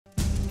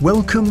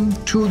Welcome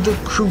to the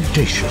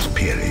Cretaceous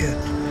period,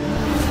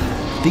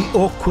 the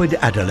awkward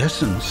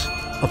adolescence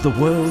of the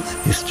world's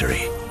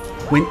history,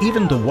 when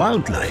even the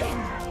wildlife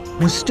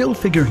was still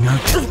figuring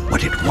out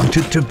what it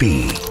wanted to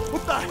be.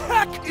 What the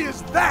heck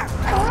is that?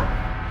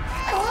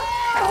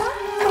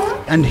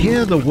 And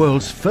here the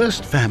world's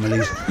first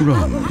families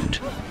roamed,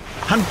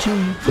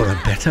 hunting for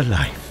a better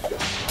life.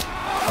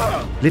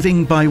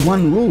 Living by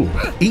one rule: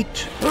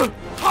 eat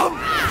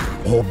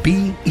or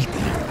be eaten.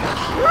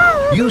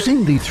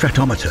 Using the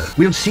thratometer,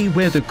 we'll see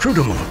where the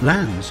Croodimal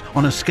lands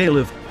on a scale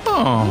of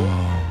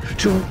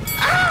to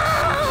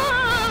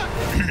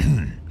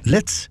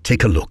Let's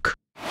take a look.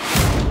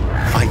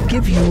 I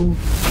give you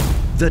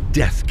the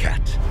death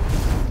cat.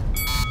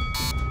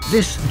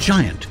 This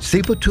giant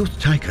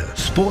saber-toothed tiger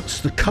sports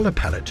the color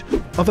palette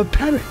of a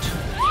parrot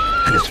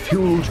and is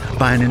fueled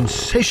by an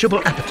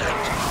insatiable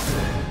appetite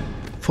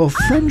for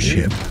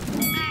friendship.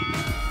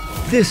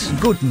 This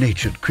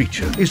good-natured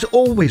creature is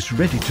always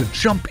ready to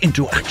jump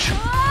into action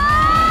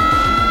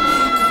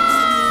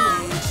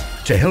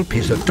to help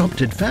his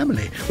adopted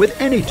family with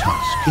any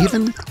task,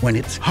 even when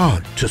it's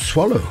hard to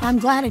swallow. I'm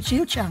glad it's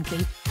you,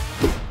 Chunky.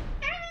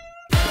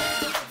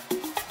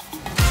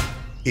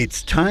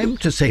 It's time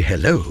to say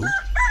hello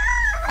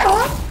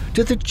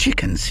to the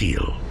chicken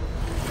seal.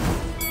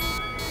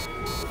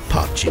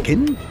 Part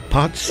chicken,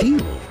 part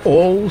seal,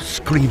 all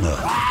screamer.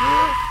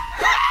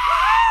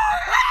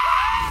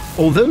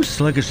 Although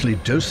sluggishly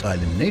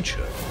docile in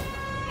nature,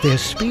 their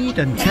speed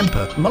and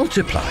temper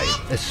multiply,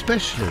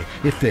 especially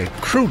if they're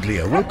crudely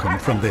awoken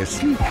from their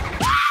sleep.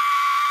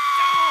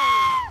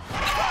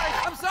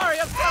 I'm sorry.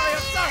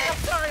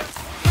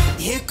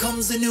 Here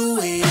comes a new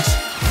age.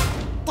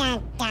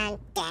 Dun, dun,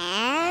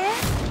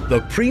 dun. The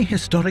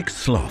prehistoric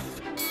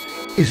sloth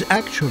is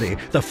actually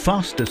the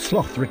fastest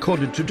sloth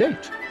recorded to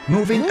date,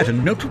 moving at a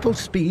notable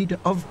speed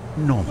of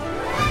normal.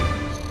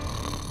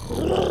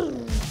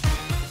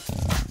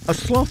 A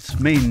sloth's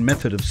main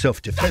method of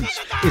self-defense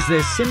is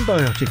their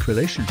symbiotic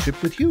relationship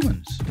with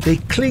humans. They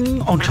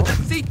cling onto them.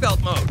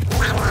 Seatbelt mode.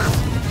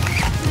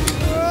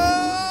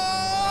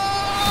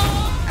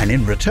 And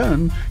in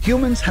return,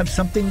 humans have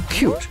something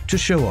cute to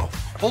show off.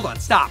 Hold on,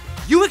 stop.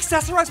 You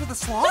accessorize with a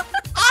sloth?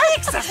 I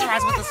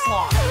accessorize with a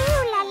sloth.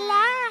 Ooh la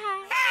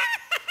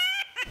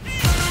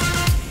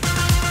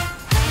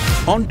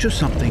la. Onto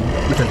something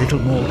with a little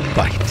more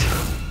bite.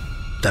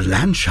 The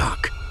land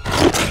shark.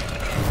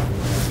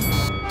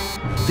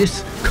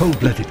 This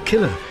cold-blooded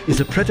killer is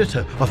a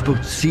predator of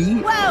both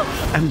sea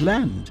and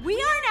land, We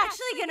aren't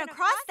actually gonna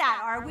cross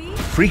that, are we?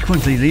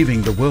 frequently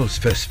leaving the world's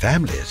first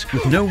families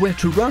with nowhere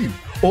to run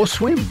or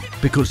swim,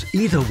 because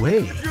either way,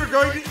 If you're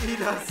going to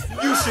eat us,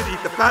 you should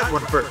eat the fat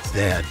one first.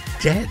 they're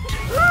dead.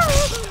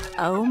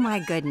 Oh my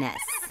goodness.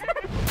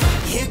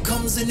 Here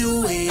comes a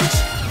new age.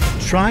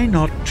 Try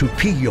not to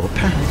pee your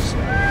pants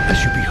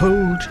as you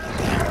behold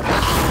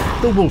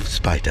the wolf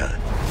spider,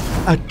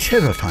 a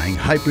terrifying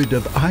hybrid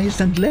of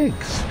eyes and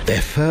legs.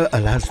 Their fur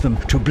allows them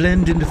to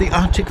blend into the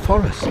Arctic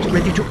forest,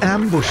 ready to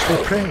ambush their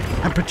prey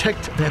and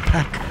protect their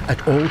pack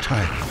at all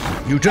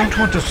times. You don't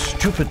want to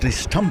stupidly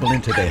stumble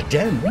into their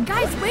den.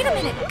 Guys, wait a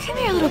minute. Come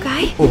here, little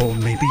guy. Or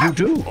maybe you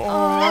do.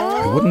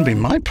 It wouldn't be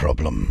my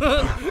problem.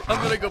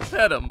 I'm gonna go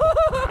pet him.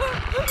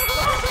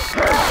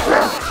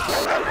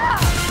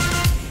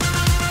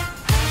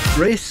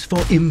 Brace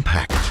for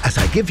impact as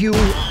I give you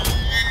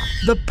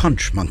the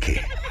punch monkey.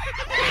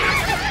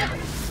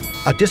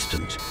 A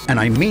distant, and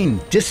I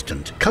mean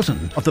distant,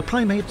 cousin of the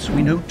primates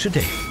we know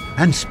today.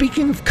 And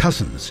speaking of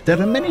cousins,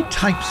 there are many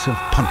types of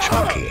punch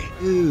monkey,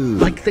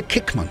 like the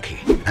kick monkey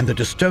and the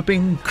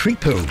disturbing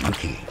creepo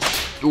monkey.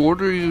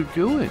 What are you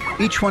doing?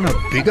 Each one a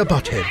bigger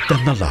butthead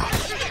than the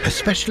last,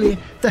 especially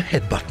the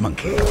headbutt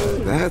monkey.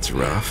 That's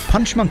rough.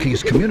 Punch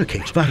monkeys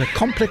communicate via a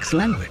complex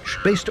language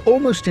based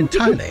almost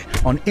entirely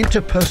on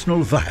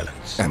interpersonal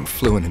violence. I'm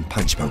fluent in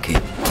punch monkey.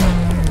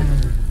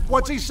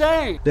 What's he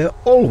saying? They're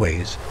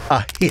always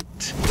a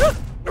hit.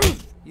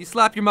 You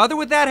slap your mother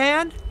with that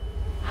hand?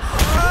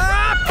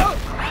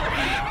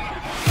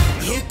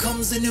 Here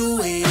comes a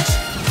new age.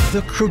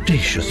 The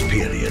Cretaceous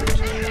period.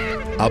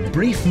 A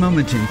brief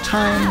moment in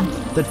time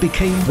that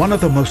became one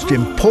of the most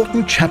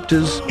important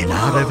chapters in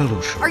our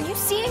evolution. Are you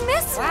seeing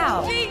this?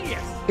 Wow.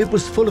 Genius. It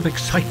was full of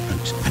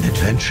excitement and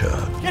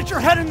adventure. Get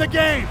your head in the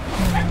game.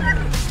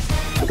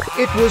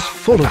 It was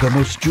full of the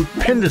most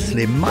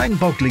stupendously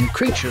mind-boggling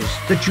creatures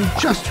that you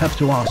just have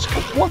to ask,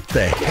 what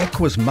the heck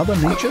was Mother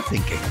Nature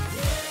thinking?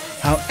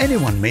 How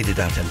anyone made it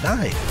out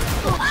alive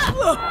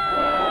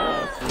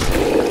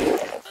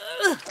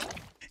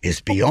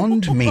is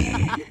beyond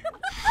me.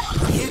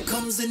 Here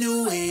comes a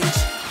new age.